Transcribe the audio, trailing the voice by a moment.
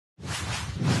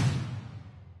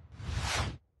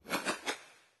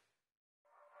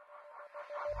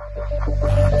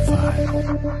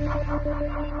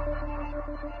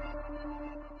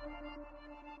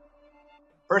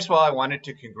First of all, I wanted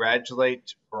to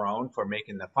congratulate Broan for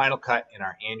making the final cut in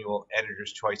our annual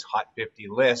Editor's Choice Hot 50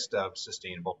 list of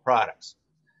sustainable products.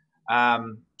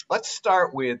 Let's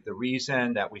start with the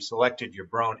reason that we selected your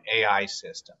Broan AI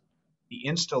system, the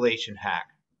installation hack.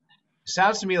 It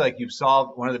sounds to me like you've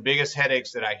solved one of the biggest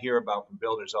headaches that I hear about from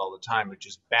builders all the time, which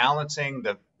is balancing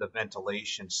the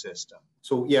ventilation system.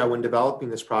 So yeah, when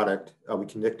developing this product, we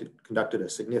conducted a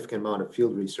significant amount of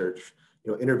field research,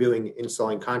 interviewing,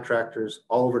 installing contractors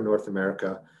all over North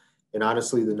America. And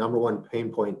honestly, the number one pain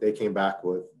point they came back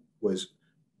with was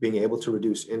being able to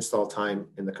reduce install time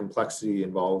and the complexity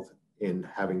involved in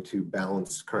having to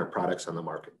balance current products on the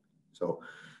market. So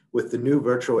with the new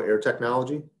virtual air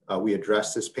technology, we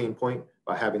addressed this pain point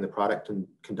by having the product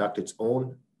conduct its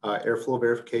own airflow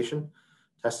verification,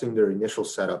 testing their initial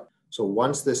setup. So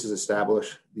once this is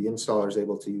established, the installer is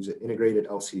able to use an integrated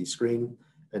LCD screen,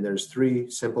 and there's 3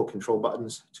 simple control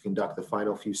buttons to conduct the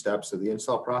final few steps of the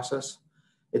install process.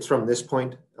 It's from this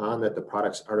point on that the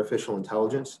product's artificial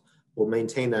intelligence will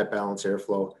maintain that balanced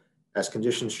airflow as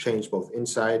conditions change both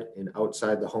inside and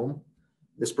outside the home.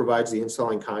 This provides the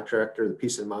installing contractor the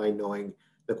peace of mind knowing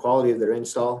the quality of their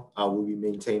install will be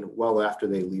maintained well after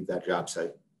they leave that job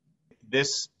site.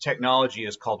 This technology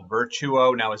is called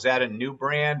Virtuo. Now, is that a new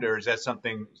brand or is that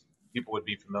something people would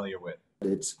be familiar with?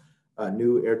 It's a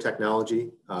new air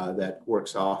technology that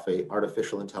works off an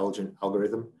artificial intelligent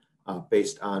algorithm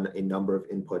based on a number of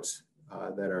inputs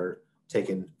that are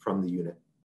taken from the unit.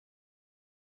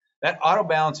 That auto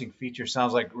balancing feature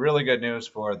sounds like really good news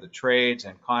for the trades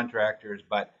and contractors,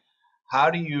 but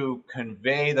how do you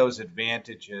convey those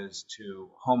advantages to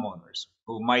homeowners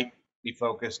who might be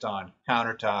focused on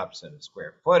countertops and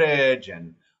square footage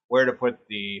and where to put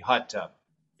the hot tub?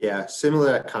 Yeah, similar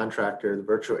to that contractor, the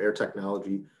virtual air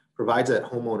technology provides that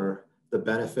homeowner the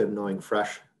benefit of knowing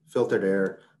fresh, filtered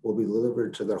air will be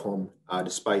delivered to their home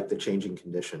despite the changing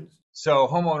conditions. So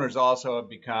homeowners also have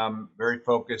become very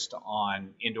focused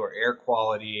on indoor air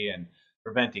quality and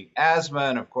preventing asthma.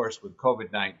 And of course, with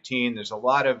COVID-19, there's a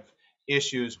lot of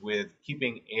issues with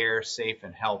keeping air safe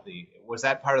and healthy. Was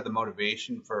that part of the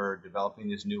motivation for developing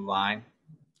this new line?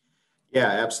 Yeah,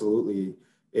 absolutely.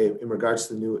 In regards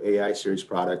to the new AI series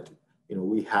product,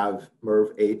 we have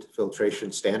MERV 8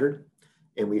 filtration standard,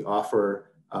 and we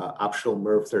offer optional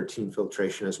MERV 13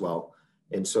 filtration as well.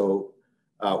 And so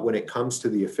when it comes to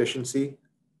the efficiency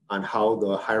on how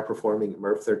the higher performing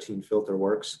MERV 13 filter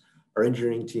works, our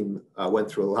engineering team went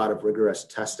through a lot of rigorous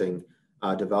testing,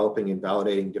 developing and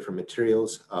validating different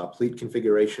materials, pleat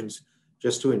configurations,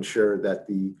 just to ensure that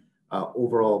the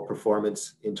overall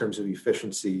performance in terms of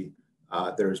efficiency,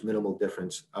 there is minimal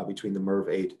difference between the MERV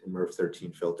 8 and MERV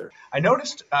 13 filter. I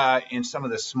noticed in some of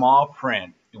the small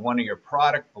print in one of your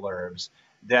product blurbs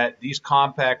that these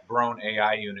compact Broan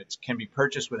AI units can be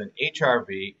purchased with an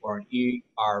HRV or an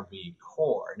ERV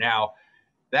core. Now,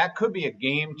 that could be a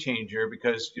game changer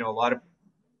because a lot of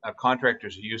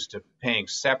contractors are used to paying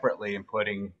separately and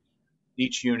putting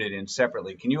each unit in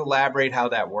separately. Can you elaborate how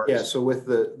that works? Yeah, so with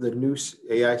the new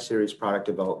AI series product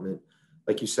development,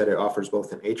 like you said, it offers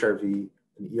both an HRV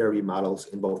and ERV models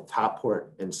in both top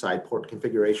port and side port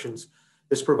configurations.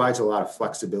 This provides a lot of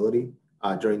flexibility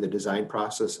during the design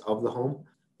process of the home.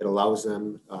 It allows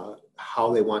them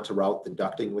how they want to route the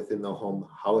ducting within the home,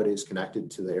 how it is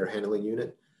connected to the air handling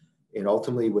unit, and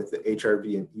ultimately with the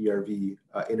HRV and ERV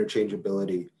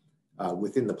interchangeability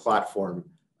within the platform,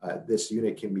 this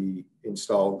unit can be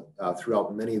installed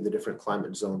throughout many of the different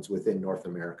climate zones within North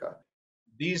America.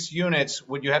 These units,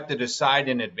 would you have to decide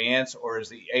in advance, or is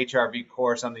the HRV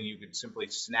core something you could simply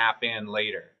snap in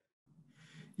later?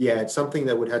 Yeah, it's something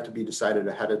that would have to be decided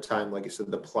ahead of time. Like I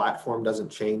said, the platform doesn't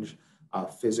change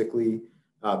physically.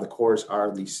 The cores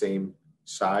are the same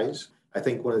size. I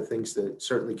think one of the things to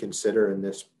certainly consider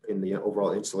in the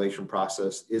overall installation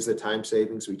process is the time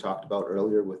savings we talked about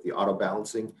earlier with the auto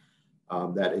balancing.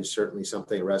 That is certainly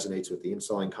something that resonates with the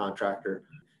installing contractor,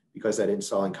 because that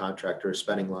installing contractor is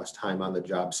spending less time on the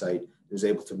job site and is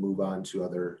able to move on to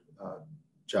other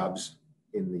jobs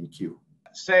in the queue.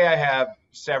 Say I have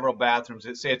several bathrooms.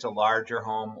 Say it's a larger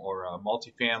home or a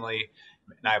multifamily,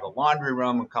 and I have a laundry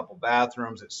room, a couple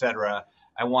bathrooms, etc.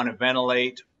 I want to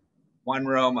ventilate one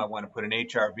room. I want to put an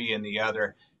HRV in the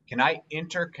other. Can I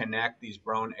interconnect these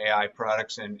Broan AI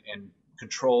products and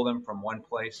control them from one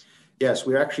place? Yes,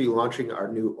 we're actually launching our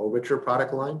new Overture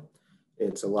product line.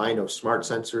 It's a line of smart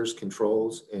sensors,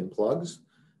 controls, and plugs.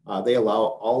 They allow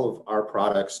all of our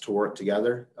products to work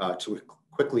together to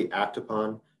quickly act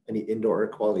upon any indoor air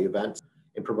quality events,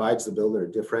 and provides the builder a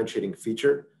differentiating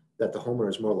feature that the homeowner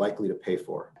is more likely to pay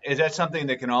for. Is that something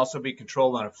that can also be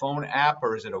controlled on a phone app,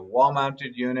 or is it a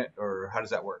wall-mounted unit, or how does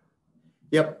that work?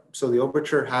 Yep. So the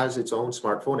Overture has its own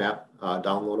smartphone app,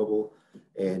 downloadable,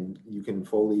 and you can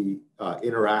fully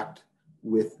interact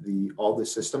with all the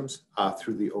systems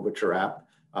through the Overture app.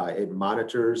 It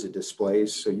monitors, it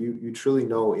displays, so you truly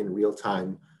know in real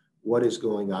time what is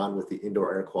going on with the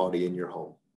indoor air quality in your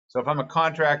home. So if I'm a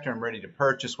contractor, I'm ready to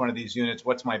purchase one of these units,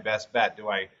 what's my best bet? Do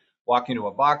I walk into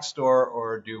a box store,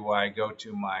 or do I go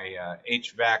to my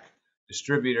HVAC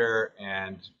distributor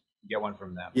and get one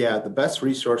from them? Yeah, the best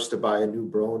resource to buy a new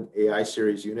Broan AI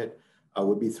Series unit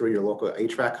would be through your local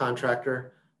HVAC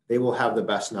contractor. They will have the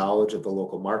best knowledge of the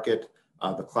local market,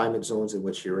 the climate zones in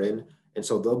which you're in, and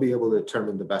so they'll be able to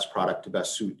determine the best product to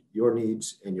best suit your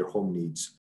needs and your home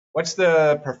needs. What's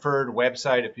the preferred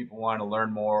website if people want to learn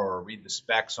more or read the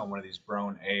specs on one of these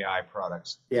Broan AI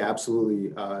products? Yeah,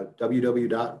 absolutely.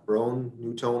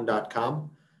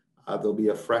 www.broan-NuTone.com. There'll be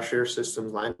a fresh air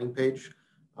systems landing page.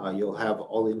 You'll have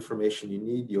all the information you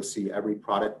need. You'll see every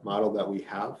product model that we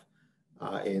have.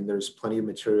 And there's plenty of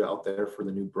material out there for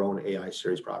the new Broan AI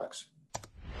Series products.